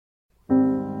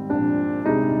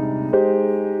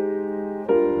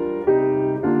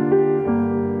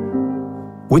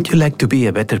Would you like to be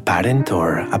a better parent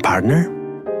or a partner?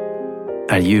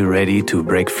 Are you ready to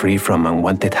break free from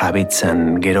unwanted habits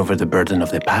and get over the burden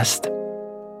of the past?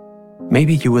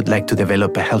 Maybe you would like to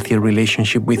develop a healthier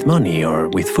relationship with money or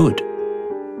with food,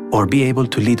 or be able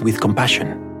to lead with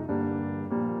compassion.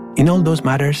 In all those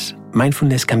matters,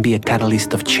 mindfulness can be a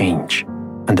catalyst of change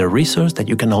and a resource that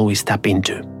you can always tap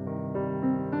into.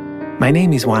 My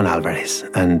name is Juan Alvarez,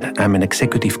 and I'm an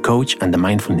executive coach and a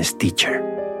mindfulness teacher.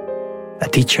 A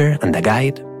teacher and a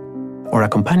guide, or a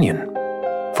companion,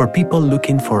 for people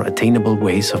looking for attainable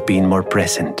ways of being more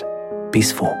present,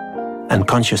 peaceful, and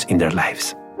conscious in their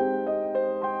lives.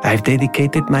 I've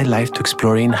dedicated my life to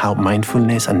exploring how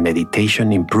mindfulness and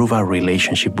meditation improve our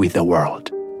relationship with the world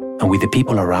and with the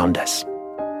people around us.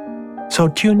 So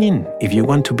tune in if you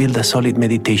want to build a solid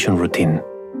meditation routine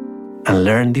and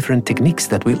learn different techniques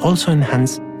that will also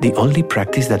enhance the only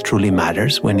practice that truly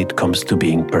matters when it comes to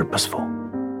being purposeful: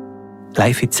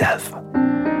 life itself.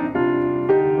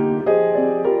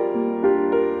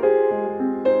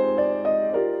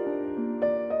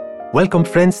 Welcome,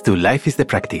 friends, to Life is the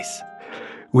Practice.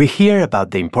 We hear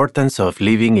about the importance of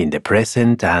living in the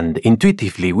present, and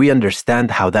intuitively we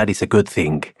understand how that is a good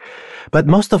thing. But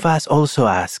most of us also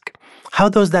ask, how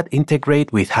does that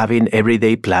integrate with having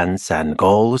everyday plans and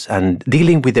goals and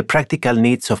dealing with the practical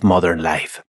needs of modern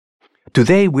life?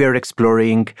 Today we are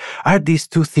exploring, are these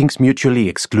two things mutually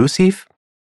exclusive?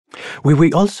 We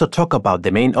will also talk about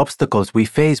the main obstacles we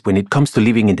face when it comes to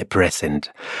living in the present,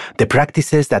 the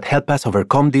practices that help us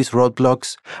overcome these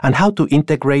roadblocks, and how to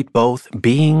integrate both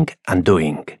being and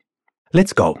doing.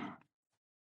 Let's go.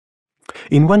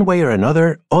 In one way or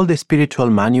another, all the spiritual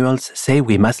manuals say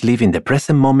we must live in the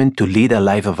present moment to lead a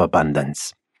life of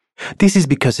abundance. This is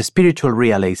because a spiritual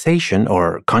realization,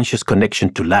 or conscious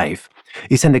connection to life,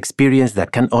 is an experience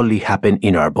that can only happen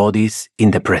in our bodies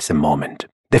in the present moment.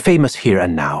 The famous here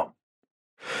and now.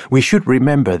 We should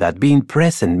remember that being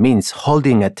present means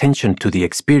holding attention to the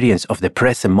experience of the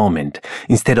present moment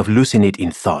instead of losing it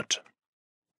in thought.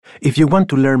 If you want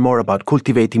to learn more about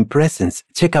cultivating presence,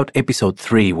 check out episode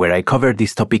 3 where I cover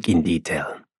this topic in detail.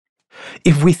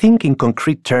 If we think in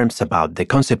concrete terms about the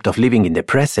concept of living in the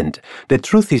present, the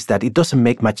truth is that it doesn't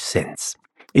make much sense.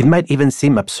 It might even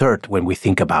seem absurd when we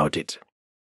think about it.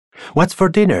 What's for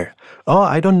dinner? Oh,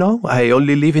 I don't know. I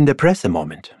only live in the present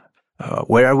moment.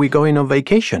 Where are we going on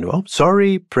vacation? Well,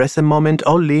 sorry, present moment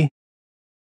only.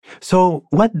 So,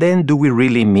 what then do we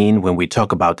really mean when we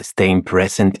talk about staying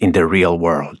present in the real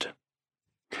world?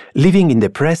 Living in the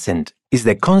present is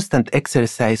the constant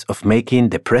exercise of making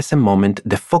the present moment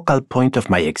the focal point of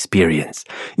my experience,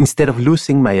 instead of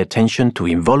losing my attention to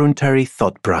involuntary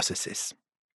thought processes.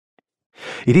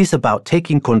 It is about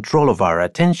taking control of our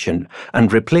attention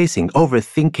and replacing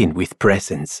overthinking with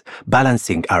presence,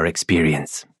 balancing our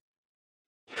experience.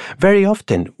 Very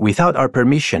often, without our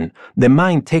permission, the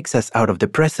mind takes us out of the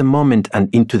present moment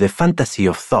and into the fantasy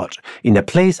of thought in a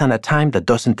place and a time that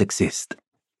doesn't exist.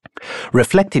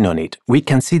 Reflecting on it, we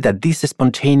can see that these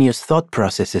spontaneous thought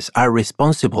processes are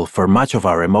responsible for much of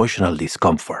our emotional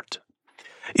discomfort.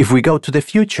 If we go to the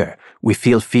future, we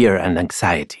feel fear and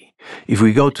anxiety. If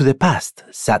we go to the past,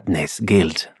 sadness,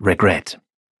 guilt, regret.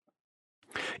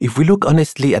 If we look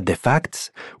honestly at the facts,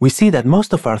 we see that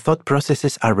most of our thought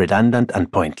processes are redundant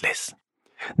and pointless.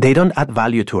 They don't add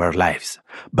value to our lives,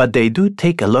 but they do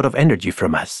take a lot of energy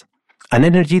from us, an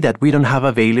energy that we don't have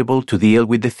available to deal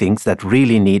with the things that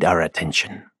really need our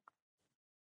attention.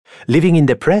 Living in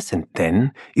the present,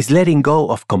 then, is letting go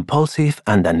of compulsive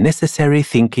and unnecessary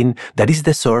thinking that is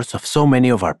the source of so many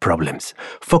of our problems,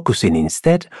 focusing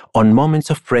instead on moments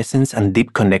of presence and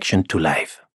deep connection to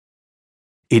life.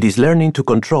 It is learning to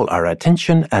control our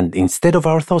attention, and instead of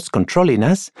our thoughts controlling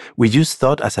us, we use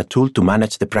thought as a tool to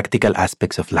manage the practical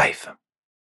aspects of life.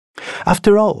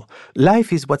 After all,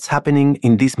 life is what's happening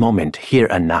in this moment, here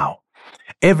and now.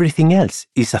 Everything else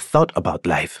is a thought about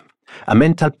life, a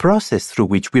mental process through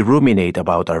which we ruminate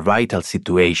about our vital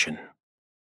situation.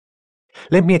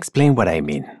 Let me explain what I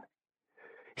mean.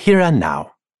 Here and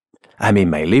now, I'm in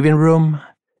my living room,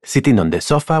 sitting on the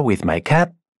sofa with my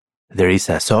cat. There is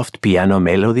a soft piano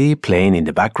melody playing in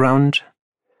the background.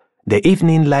 The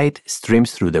evening light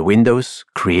streams through the windows,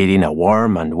 creating a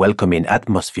warm and welcoming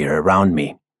atmosphere around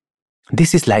me.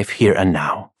 This is life here and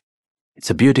now. It's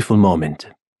a beautiful moment.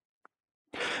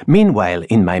 Meanwhile,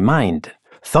 in my mind,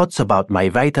 thoughts about my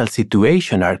vital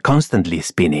situation are constantly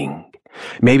spinning.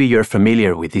 Maybe you're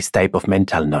familiar with this type of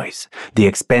mental noise. The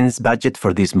expense budget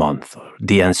for this month,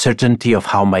 the uncertainty of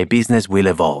how my business will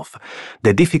evolve,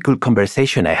 the difficult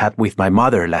conversation I had with my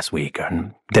mother last week,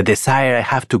 and the desire I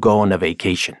have to go on a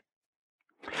vacation.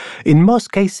 In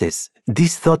most cases,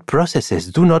 these thought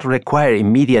processes do not require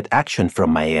immediate action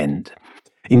from my end.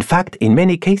 In fact, in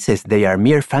many cases, they are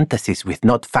mere fantasies with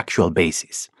not factual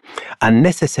basis,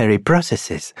 unnecessary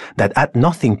processes that add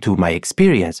nothing to my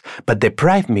experience but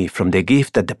deprive me from the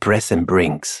gift that the present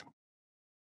brings.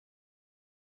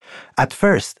 At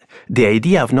first, the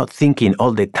idea of not thinking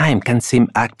all the time can seem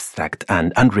abstract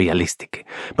and unrealistic,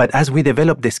 but as we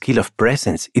develop the skill of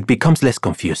presence, it becomes less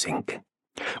confusing.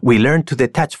 We learn to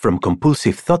detach from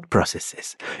compulsive thought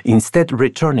processes, instead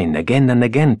returning again and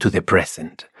again to the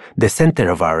present, the center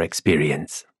of our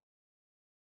experience.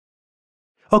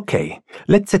 Okay,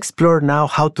 let's explore now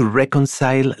how to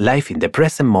reconcile life in the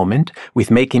present moment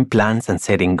with making plans and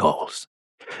setting goals.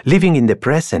 Living in the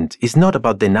present is not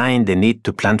about denying the need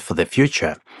to plan for the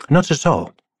future, not at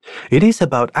all. It is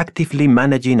about actively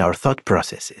managing our thought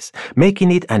processes,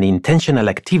 making it an intentional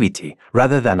activity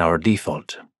rather than our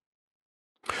default.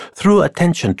 Through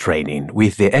attention training,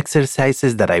 with the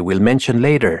exercises that I will mention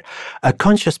later, a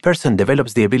conscious person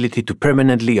develops the ability to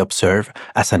permanently observe,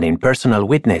 as an impersonal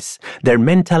witness, their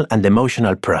mental and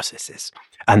emotional processes,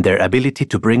 and their ability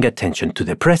to bring attention to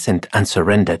the present and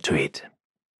surrender to it.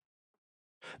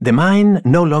 The mind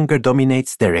no longer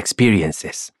dominates their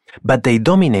experiences, but they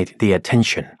dominate the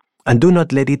attention, and do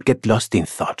not let it get lost in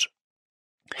thought.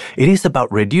 It is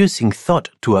about reducing thought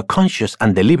to a conscious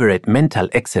and deliberate mental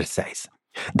exercise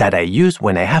that I use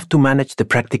when I have to manage the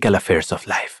practical affairs of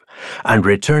life, and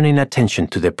returning attention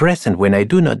to the present when I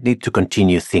do not need to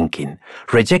continue thinking,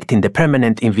 rejecting the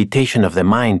permanent invitation of the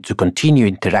mind to continue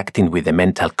interacting with the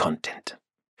mental content.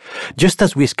 Just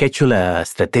as we schedule a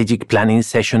strategic planning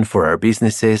session for our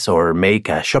businesses or make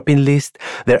a shopping list,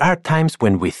 there are times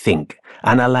when we think,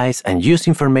 analyze, and use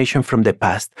information from the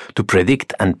past to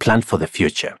predict and plan for the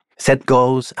future, set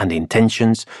goals and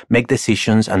intentions, make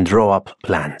decisions, and draw up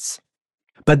plans.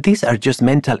 But these are just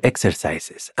mental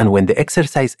exercises, and when the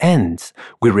exercise ends,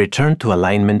 we return to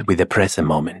alignment with the present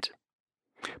moment.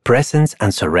 Presence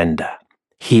and surrender,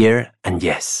 here and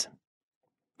yes.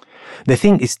 The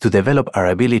thing is to develop our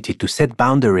ability to set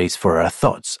boundaries for our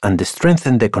thoughts and to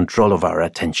strengthen the control of our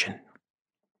attention.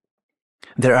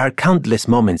 There are countless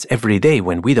moments every day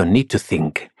when we don't need to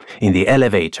think, in the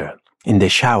elevator, in the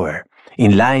shower,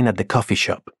 in line at the coffee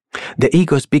shop. The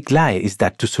ego's big lie is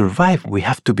that to survive we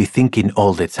have to be thinking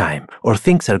all the time, or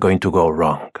things are going to go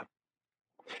wrong.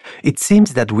 It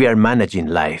seems that we are managing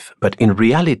life, but in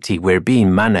reality we're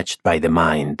being managed by the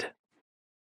mind.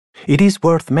 It is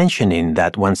worth mentioning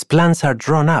that once plans are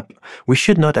drawn up, we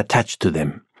should not attach to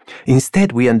them.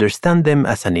 Instead, we understand them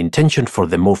as an intention for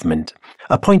the movement,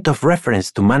 a point of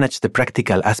reference to manage the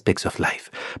practical aspects of life,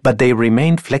 but they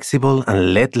remain flexible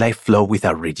and let life flow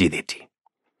without rigidity.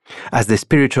 As the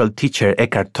spiritual teacher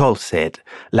Eckhart Tolle said,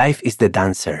 life is the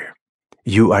dancer.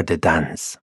 You are the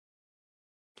dance.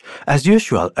 As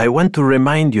usual, I want to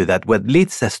remind you that what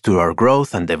leads us to our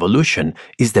growth and evolution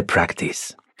is the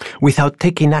practice. Without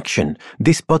taking action,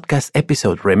 this podcast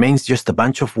episode remains just a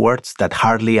bunch of words that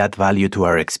hardly add value to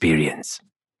our experience.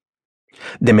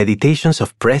 The meditations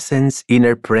of presence,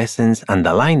 inner presence, and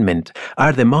alignment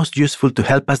are the most useful to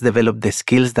help us develop the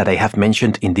skills that I have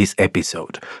mentioned in this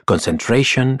episode: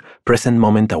 concentration, present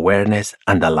moment awareness,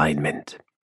 and alignment.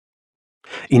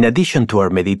 In addition to our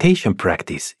meditation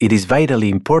practice, it is vitally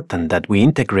important that we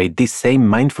integrate these same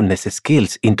mindfulness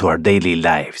skills into our daily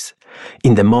lives,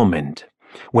 in the moment,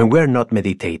 when we're not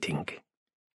meditating.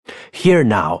 Here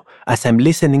now, as I'm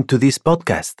listening to this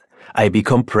podcast, I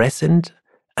become present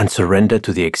and surrender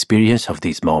to the experience of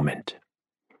this moment.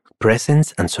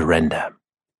 Presence and surrender.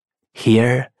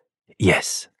 Here,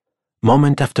 yes,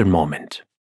 moment after moment.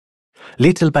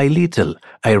 Little by little,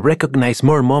 I recognize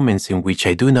more moments in which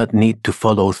I do not need to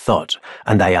follow thought,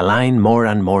 and I align more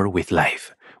and more with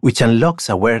life, which unlocks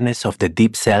awareness of the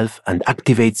deep self and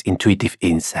activates intuitive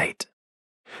insight.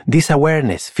 This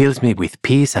awareness fills me with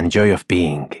peace and joy of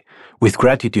being, with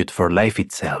gratitude for life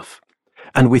itself,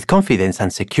 and with confidence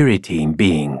and security in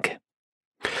being.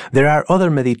 There are other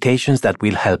meditations that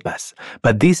will help us,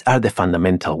 but these are the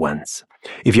fundamental ones.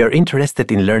 If you're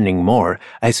interested in learning more,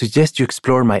 I suggest you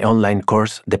explore my online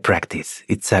course, The Practice.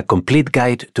 It's a complete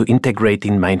guide to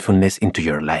integrating mindfulness into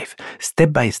your life,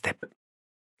 step by step.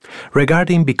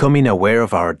 Regarding becoming aware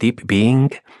of our deep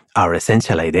being, our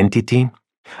essential identity,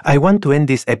 I want to end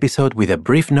this episode with a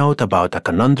brief note about a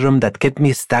conundrum that kept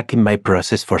me stuck in my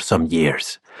process for some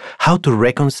years: how to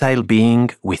reconcile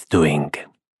being with doing.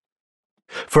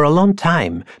 For a long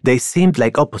time, they seemed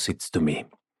like opposites to me.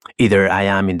 Either I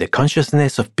am in the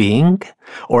consciousness of being,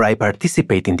 or I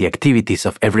participate in the activities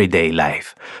of everyday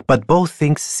life, but both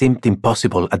things seemed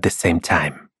impossible at the same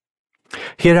time.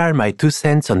 Here are my 2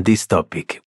 cents on this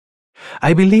topic.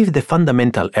 I believe the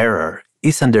fundamental error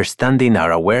is understanding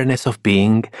our awareness of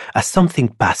being as something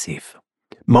passive,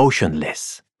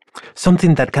 motionless,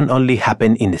 something that can only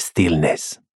happen in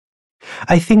stillness.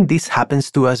 I think this happens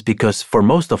to us because for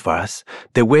most of us,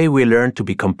 the way we learn to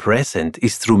become present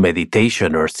is through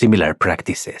meditation or similar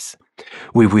practices.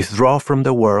 We withdraw from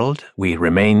the world, we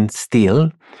remain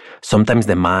still, sometimes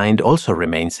the mind also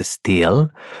remains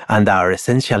still, and our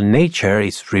essential nature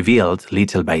is revealed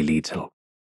little by little.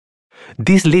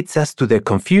 This leads us to the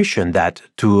confusion that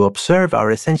to observe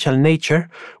our essential nature,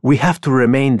 we have to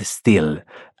remain still,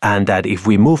 and that if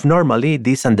we move normally,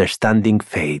 this understanding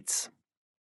fades.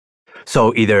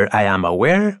 So either I am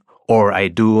aware, or I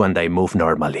do and I move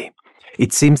normally.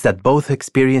 It seems that both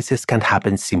experiences can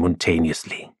happen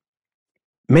simultaneously.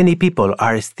 Many people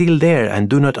are still there and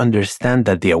do not understand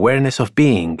that the awareness of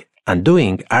being and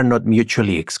doing are not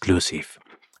mutually exclusive.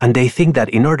 And they think that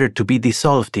in order to be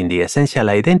dissolved in the essential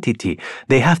identity,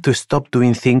 they have to stop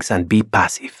doing things and be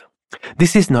passive.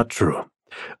 This is not true.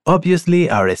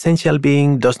 Obviously, our essential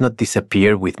being does not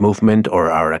disappear with movement or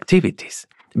our activities.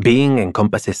 Being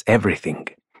encompasses everything.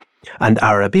 And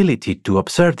our ability to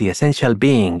observe the essential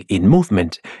being in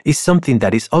movement is something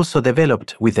that is also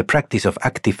developed with the practice of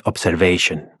active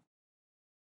observation.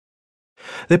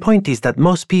 The point is that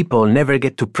most people never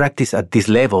get to practice at this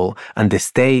level and they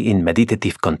stay in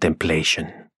meditative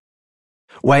contemplation.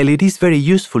 While it is very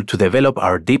useful to develop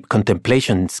our deep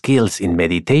contemplation skills in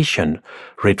meditation,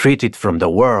 retreated from the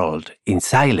world, in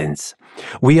silence,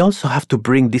 we also have to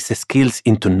bring these skills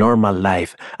into normal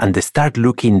life and start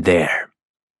looking there.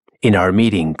 In our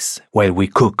meetings, while we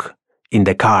cook, in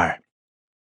the car.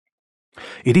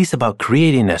 It is about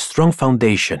creating a strong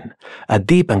foundation, a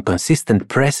deep and consistent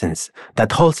presence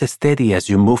that holds steady as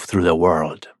you move through the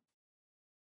world.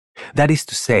 That is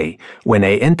to say, when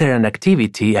I enter an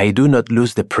activity, I do not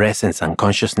lose the presence and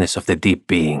consciousness of the deep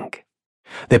being.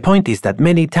 The point is that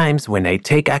many times when I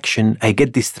take action, I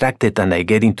get distracted and I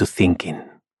get into thinking.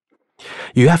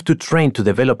 You have to train to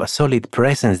develop a solid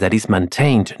presence that is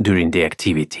maintained during the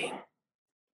activity.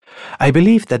 I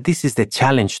believe that this is the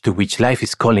challenge to which life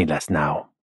is calling us now.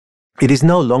 It is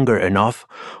no longer enough,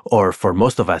 or for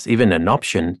most of us even an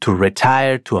option, to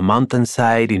retire to a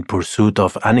mountainside in pursuit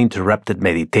of uninterrupted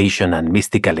meditation and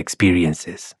mystical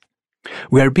experiences.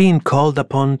 We are being called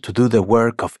upon to do the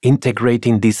work of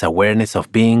integrating this awareness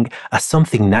of being as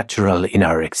something natural in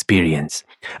our experience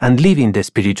and living the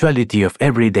spirituality of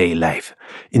everyday life,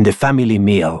 in the family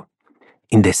meal,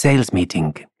 in the sales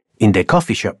meeting, in the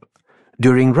coffee shop,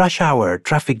 during rush hour,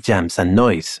 traffic jams and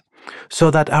noise,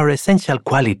 so that our essential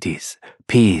qualities,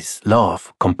 peace,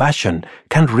 love, compassion,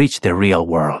 can reach the real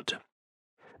world.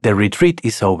 The retreat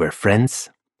is over,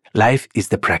 friends. Life is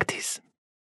the practice.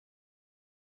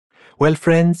 Well,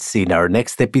 friends, in our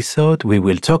next episode, we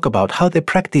will talk about how the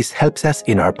practice helps us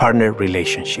in our partner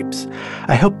relationships.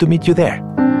 I hope to meet you there.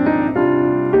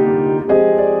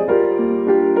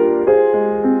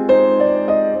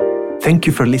 Thank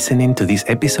you for listening to this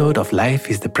episode of Life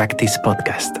is the Practice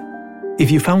podcast. If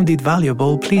you found it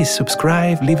valuable, please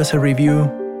subscribe, leave us a review.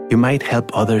 You might help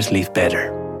others live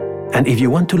better. And if you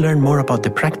want to learn more about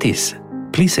the practice,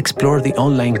 please explore the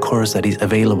online course that is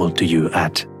available to you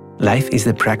at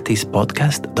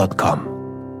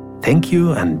lifeisthepracticepodcast.com. Thank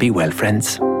you and be well,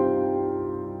 friends.